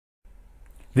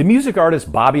The music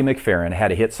artist Bobby McFerrin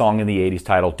had a hit song in the 80s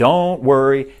titled Don't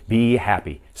Worry, Be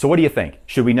Happy. So what do you think?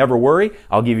 Should we never worry?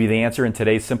 I'll give you the answer in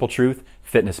today's Simple Truth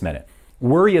Fitness Minute.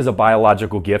 Worry is a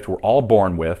biological gift we're all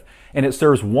born with, and it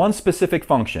serves one specific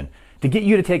function: to get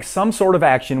you to take some sort of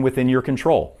action within your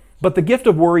control. But the gift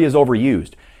of worry is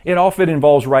overused. It often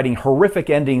involves writing horrific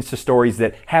endings to stories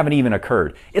that haven't even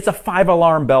occurred. It's a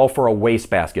 5-alarm bell for a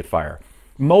wastebasket fire.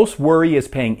 Most worry is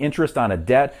paying interest on a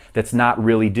debt that's not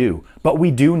really due. But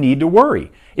we do need to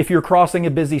worry. If you're crossing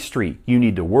a busy street, you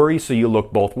need to worry so you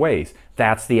look both ways.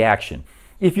 That's the action.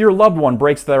 If your loved one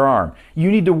breaks their arm,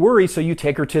 you need to worry so you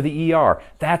take her to the ER.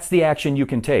 That's the action you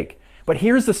can take. But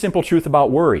here's the simple truth about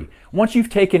worry. Once you've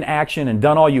taken action and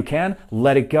done all you can,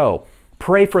 let it go.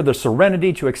 Pray for the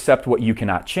serenity to accept what you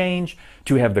cannot change,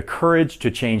 to have the courage to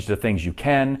change the things you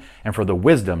can, and for the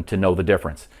wisdom to know the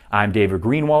difference. I'm David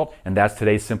Greenwald, and that's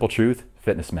today's Simple Truth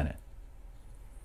Fitness Minute.